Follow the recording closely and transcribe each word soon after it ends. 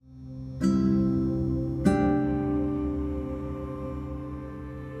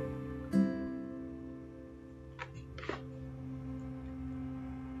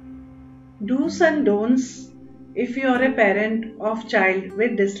Do's and don'ts if you are a parent of child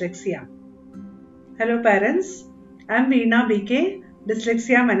with dyslexia. Hello parents, I am Veena BK,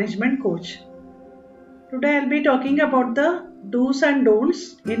 Dyslexia Management Coach. Today I'll be talking about the do's and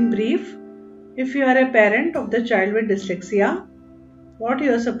don'ts in brief if you are a parent of the child with dyslexia, what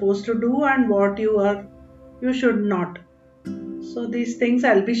you are supposed to do and what you should not. So these things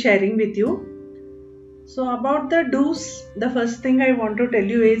I'll be sharing with you. So about the do's, the first thing I want to tell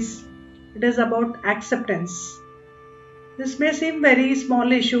you is it is about acceptance. This may seem very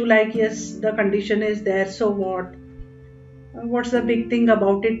small issue like yes the condition is there so what? What's the big thing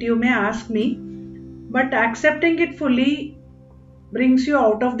about it you may ask me, but accepting it fully brings you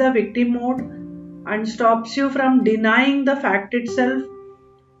out of the victim mode and stops you from denying the fact itself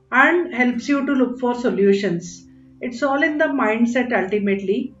and helps you to look for solutions. It's all in the mindset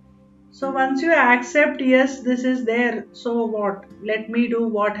ultimately. So once you accept, yes, this is there, so what? Let me do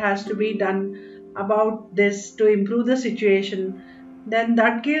what has to be done about this to improve the situation. Then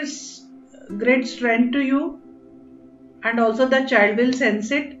that gives great strength to you, and also the child will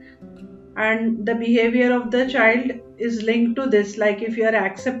sense it. And the behavior of the child is linked to this. Like if you are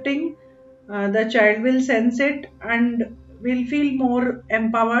accepting, the child will sense it and will feel more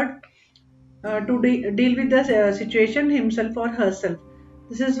empowered to deal with the situation himself or herself.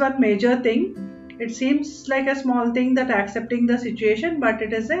 This is one major thing. It seems like a small thing that accepting the situation, but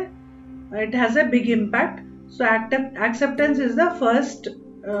it has a big impact. So acceptance is the first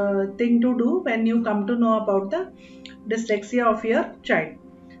thing to do when you come to know about the dyslexia of your child.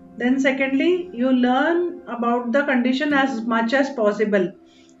 Then secondly, you learn about the condition as much as possible,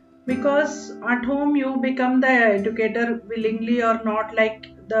 because at home you become the educator willingly or not. Like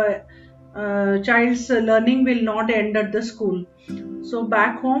the child's learning will not end at the school, so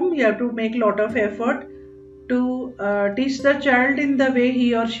back home you have to make lot of effort to teach the child in the way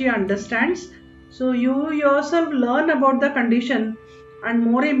he or she understands. So you yourself learn about the condition, and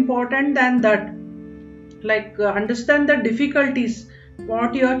more important than that, like understand the difficulties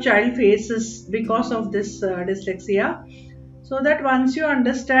what your child faces because of this dyslexia, so that once you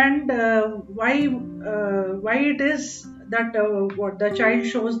understand why it is that what the child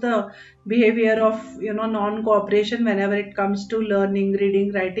shows the behavior of non cooperation whenever it comes to learning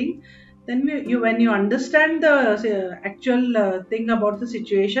reading writing, then when you understand the actual thing about the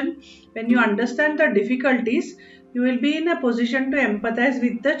situation, when you understand the difficulties, you will be in a position to empathize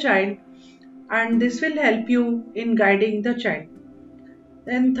with the child, and this will help you in guiding the child.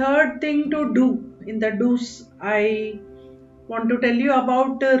 Then third thing to do in the do's, I want to tell you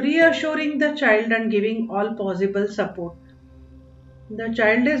about reassuring the child and giving all possible support. The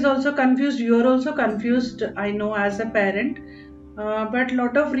child is also confused, you are also confused, I know, as a parent, but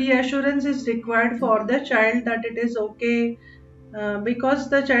lot of reassurance is required for the child that it is okay, because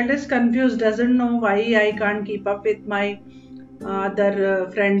the child is confused, doesn't know why I can't keep up with my other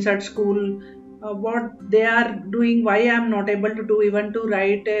friends at school, what they are doing, why I am not able to do, even to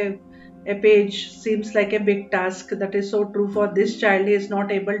write a page seems like a big task. That is so true for this child. He is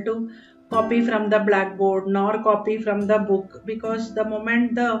not able to copy from the blackboard nor copy from the book, because the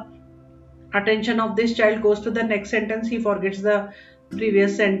moment the attention of this child goes to the next sentence, he forgets the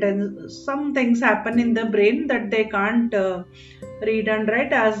previous sentence. Some things happen in the brain that they can't read and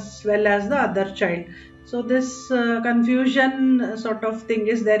write as well as the other child. So this confusion sort of thing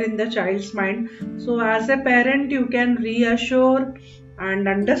is there in the child's mind. So as a parent you can reassure and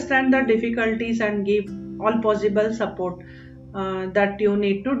understand the difficulties and give all possible support that you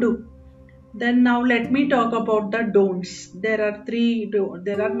need to do. Then now let me talk about the don'ts. There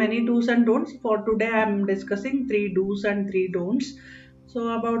are many do's and don'ts. For today I am discussing three do's and three don'ts. So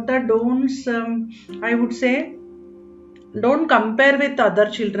about the don'ts, I would say don't compare with other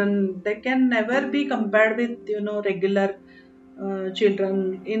children. They can never be compared with regular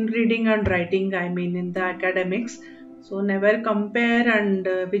children in reading and writing. I mean in the academics. So never compare, and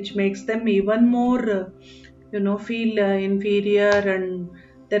which makes them even more feel inferior, and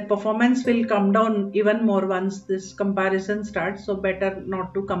their performance will come down even more once this comparison starts. So better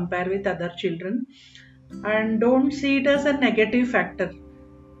not to compare with other children, and don't see it as a negative factor.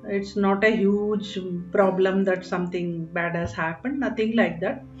 It's not a huge problem that something bad has happened, nothing like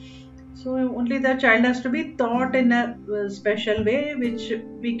that. So only the child has to be taught in a special way which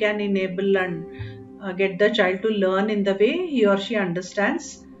we can enable and get the child to learn in the way he or she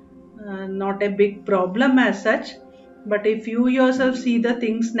understands. Not a big problem as such, but if you yourself see the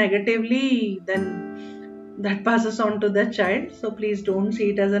things negatively, then that passes on to the child. So please don't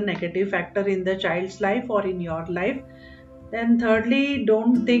see it as a negative factor in the child's life or in your life. Then thirdly,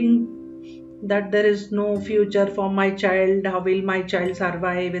 don't think that there is no future for my child. How will my child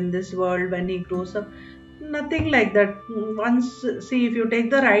survive in this world when he grows up? Nothing like that. Once, see, if you take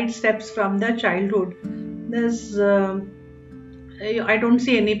the right steps from the childhood, there's I don't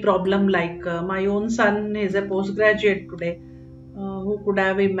see any problem. Like my own son is a postgraduate today. Who could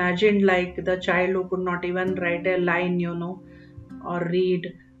have imagined, like, the child who could not even write a line, or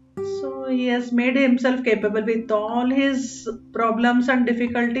read. So he has made himself capable with all his problems and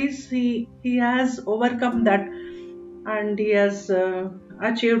difficulties. He has overcome that, and he has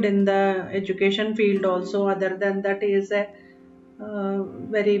achieved in the education field also. Other than that, he is a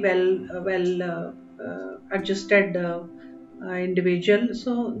very well adjusted individual.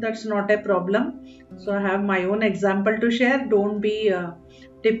 So that's not a problem. So I have my own example to share. Don't be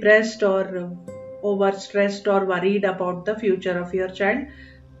depressed or overstressed or worried about the future of your child,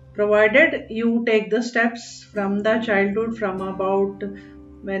 provided you take the steps from the childhood, from about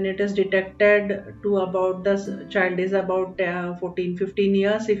when it is detected to about the child is about 14-15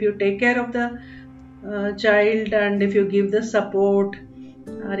 years. If you take care of the child, and if you give the support,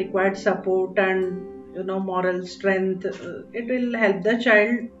 required support, and moral strength, it will help the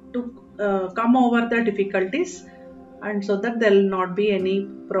child to come over the difficulties, and so that there will not be any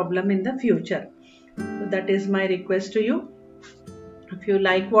problem in the future. So that is my request to you. If you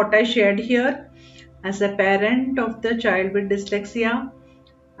like what I shared here, as a parent of the child with dyslexia,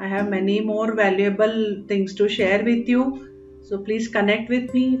 I have many more valuable things to share with you. So please connect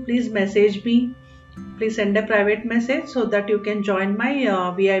with me, please message me, please send a private message so that you can join my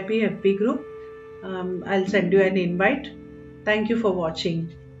VIP FB group. I'll send you an invite. Thank you for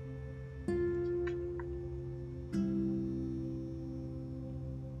watching.